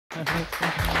It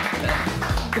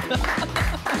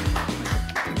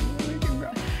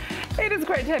is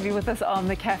great to have you with us on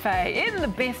The Cafe. In the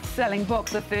best-selling book,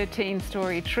 The 13th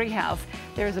Storey Treehouse,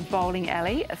 there is a bowling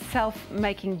alley, a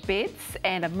self-making beds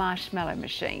and a marshmallow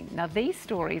machine. Now, these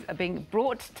stories are being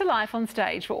brought to life on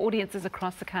stage for audiences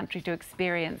across the country to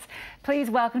experience. Please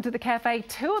welcome to The Cafe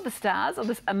two of the stars of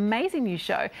this amazing new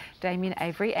show, Damien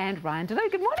Avery and Ryan Dulieu.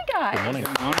 Good morning, guys. Good morning.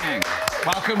 Good morning.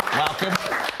 Welcome, welcome.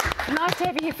 Nice to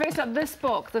have you here. First up, this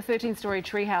book, The 13th Storey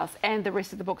Treehouse, and the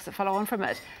rest of the books that follow on from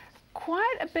it.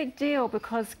 Quite a big deal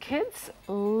because kids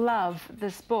love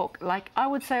this book, like I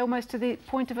would say almost to the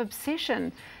point of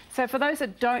obsession. So for those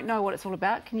that don't know what it's all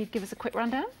about, can you give us a quick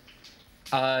rundown?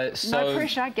 No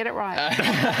pressure, get it right.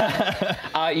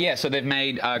 Yeah, so they've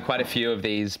made quite a few of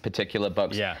these particular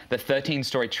books. Yeah. The 13th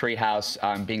Storey Treehouse,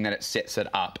 being that it sets it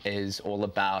up, is all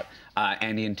about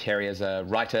Andy and Terry as a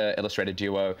writer-illustrator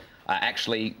duo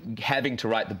actually having to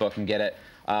write the book and get it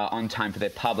on time for their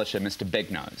publisher, Mr.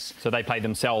 Big Nose. So they play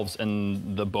themselves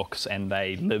in the books and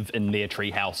they live in their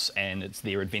treehouse and it's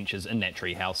their adventures in that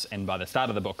treehouse. And by the start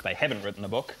of the book, they haven't written a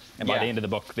book. And by the end of the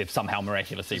book, they've somehow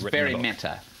miraculously written a book. Very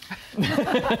meta.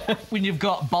 When you've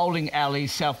got bowling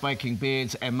alleys, self-making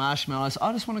beds and marshmallows,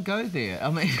 I just want to go there. I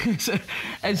mean, is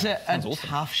it a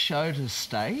tough show to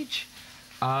stage?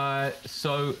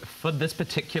 So for this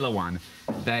particular one,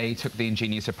 they took the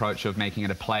ingenious approach of making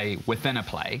it a play within a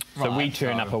play. So we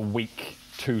turn up a week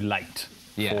too late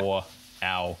for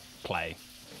our play.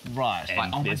 Right.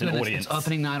 And Oh there's my an goodness, audience. it's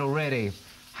opening night already.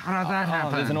 How did that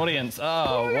happen? There's an audience.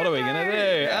 Oh, what are we going to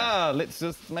do? Oh, let's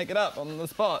just make it up on the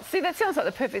spot. See, that sounds like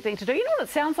the perfect thing to do. You know what it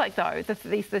sounds like, though,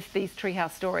 these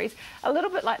treehouse stories? A little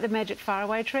bit like The Magic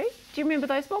Faraway Tree. Do you remember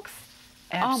those books?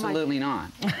 Absolutely not.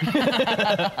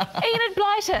 Enid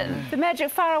Blyton, The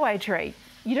Magic Faraway Tree.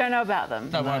 You don't know about them?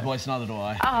 Don't worry, boys, neither do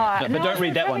I. But don't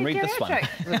read that one, read this one.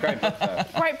 It's a great book, though.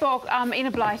 Great book,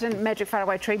 Enid Blyton, Magic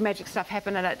Faraway Tree, magic stuff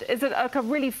happened in it. Is it like a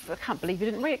really, I can't believe you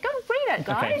didn't read it. Go and read it,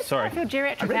 guys. Okay, sorry. I feel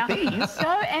geriatric now. So,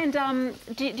 and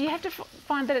do you have to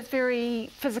find that it's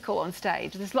very physical on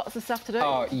stage? There's lots of stuff to do?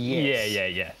 Oh,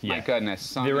 yes. Yeah. My goodness.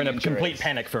 So They're in a many complete injuries.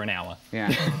 panic for an hour.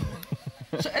 Yeah.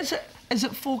 So is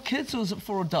it for kids or is it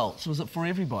for adults or is it for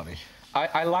everybody?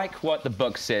 I like what the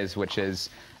book says, which is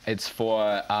it's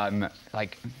for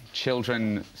like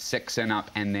children 6 and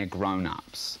up and they're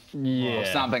grown-ups. Yeah. Or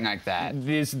something like that.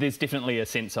 There's definitely a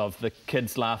sense of the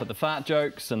kids laugh at the fart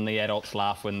jokes and the adults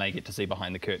laugh when they get to see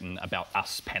behind the curtain about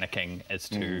us panicking as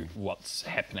to what's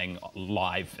happening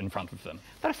live in front of them.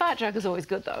 But a fart joke is always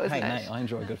good, though, isn't it? Hey, mate, I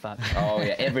enjoy a good fart. Oh,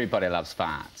 yeah, everybody loves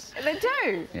farts. They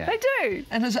do. Yeah. They do.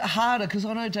 And is it harder? Because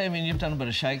I know, Damien, you've done a bit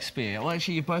of Shakespeare. Well,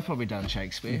 actually, you've both probably done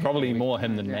Shakespeare. Probably more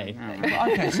him than me.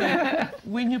 Okay, so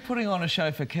when you're putting on a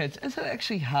show for kids, is it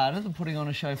actually harder than putting on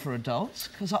a show for adults?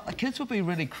 Because kids will be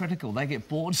really critical. They get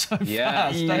bored so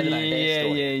fast, don't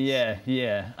they?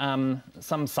 Yeah.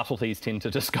 Some subtleties tend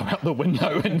to just go out the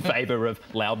window in favour of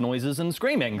loud noises and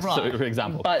screaming, so, for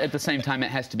example. But at the same time, it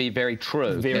has to be very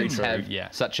true. Very Kids true,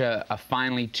 have such a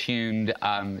finely tuned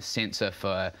sensor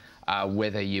for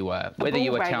whether you are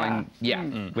telling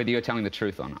whether you're telling the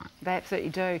truth or not. They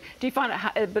absolutely do. Do you find it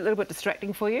a little bit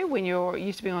distracting for you when you're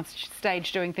used to being on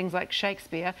stage doing things like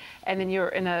Shakespeare and then you're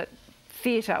in a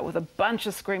theatre with a bunch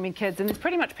of screaming kids and there's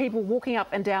pretty much people walking up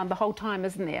and down the whole time,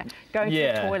 isn't there? Going to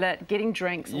the toilet, getting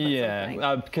drinks, all that sort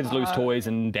of thing. Kids lose toys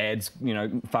and dads,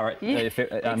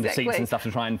 furret under seats and stuff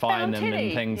to try and find them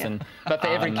and things. And but for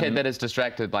every kid that is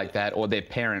distracted like that, or their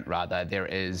parent rather, there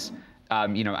is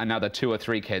another 2 or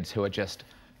 3 kids who are just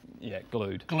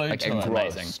glued like, to it.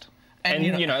 Amazing. And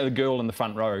the girl in the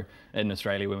front row in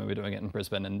Australia when we were doing it in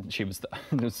Brisbane, and she was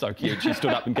it was so cute. She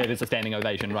stood up and gave us a standing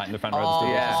ovation right in the front row of the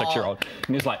stage, a 6-year-old, and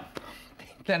he was like,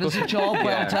 that is a job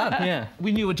well done. Yeah.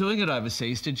 When you were doing it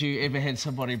overseas, did you ever had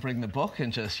somebody bring the book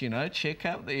and just, check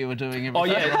up that you were doing everything? Oh,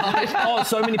 yeah. Right?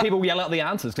 So many people yell out the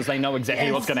answers because they know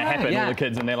exactly what's going to happen, all the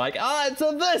kids, and they're like, it's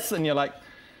a this, and you're like,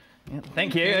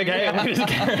 thank you, okay.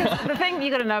 The thing you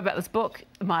got to know about this book,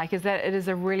 Mike, is that it is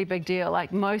a really big deal.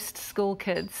 Like most school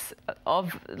kids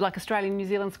like Australian, New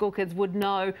Zealand school kids would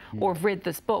know or have read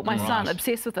this book. My son,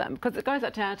 obsessed with them, because it goes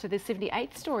up to the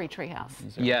 78th Storey Treehouse.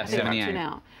 Yeah, 78.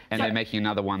 Now. And so, they're making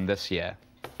another one this year,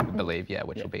 I believe,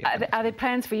 which will be... Are there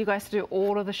plans for you guys to do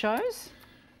all of the shows?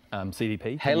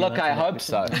 CDP. Hey, look, I hope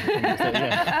so.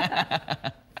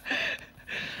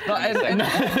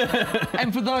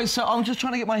 And for those, so I'm just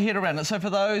trying to get my head around it. So for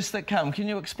those that come, can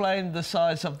you explain the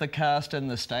size of the cast and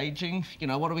the staging?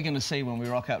 What are we going to see when we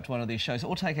rock up to one of these shows?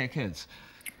 Or take our kids.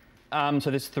 So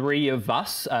there's 3 of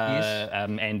us, Yes.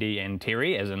 Andy and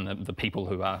Terry, as in the people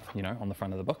who are, you know, on the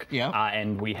front of the book. Yeah.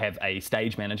 And we have a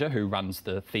stage manager who runs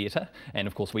the theatre, and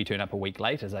of course we turn up a week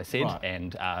late, as I said, Right.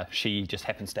 and she just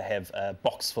happens to have a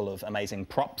box full of amazing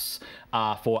props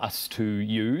for us to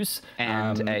use.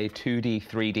 And a 2D,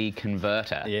 3D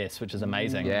converter. Yes, which is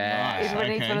amazing. Yeah. Nice. Everyone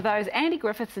needs Okay. one of those. Andy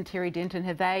Griffiths and Terry Denton,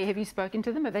 have you spoken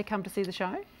to them? Have they come to see the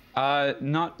show?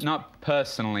 Not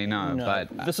personally, no,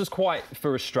 but This is quite,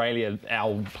 for Australia,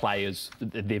 our players,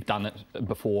 they've done it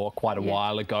before quite a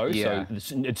while ago, Yeah.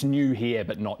 so it's new here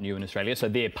but not new in Australia, so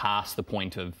they're past the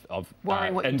point of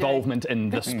Worrying what you're involvement in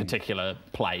this particular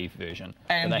play version.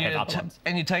 And, But they have other ones.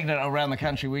 and you're taking it around the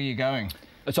country. Where are you going?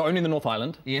 So only the North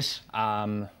Island. Yes. Where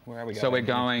are we going? so we're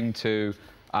going to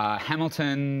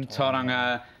Hamilton,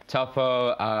 Tauranga,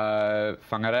 Taupo,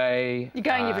 Whangarei. You're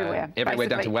going everywhere. Everywhere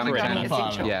down to basically. Wellington. Going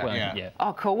essential. Yeah.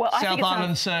 Oh, cool. Well, I South think it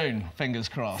Island sounds, soon. Fingers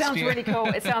crossed. sounds Yeah. really cool.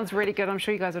 It sounds really good. I'm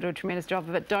sure you guys will do a tremendous job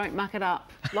of it. Don't muck it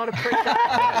up. A lot of pressure. Don't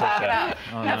muck it up.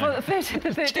 Now, for the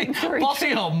 13th Storey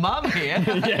Bossy old mum here. I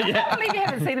can't believe you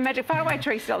haven't seen the magic faraway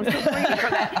tree still. I'm still breathing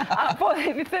from that. For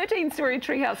the 13th Storey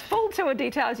Treehouse full tour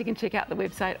details, you can check out the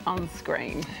website on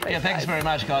screen. Yeah, thanks very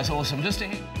much, guys. Awesome. Just to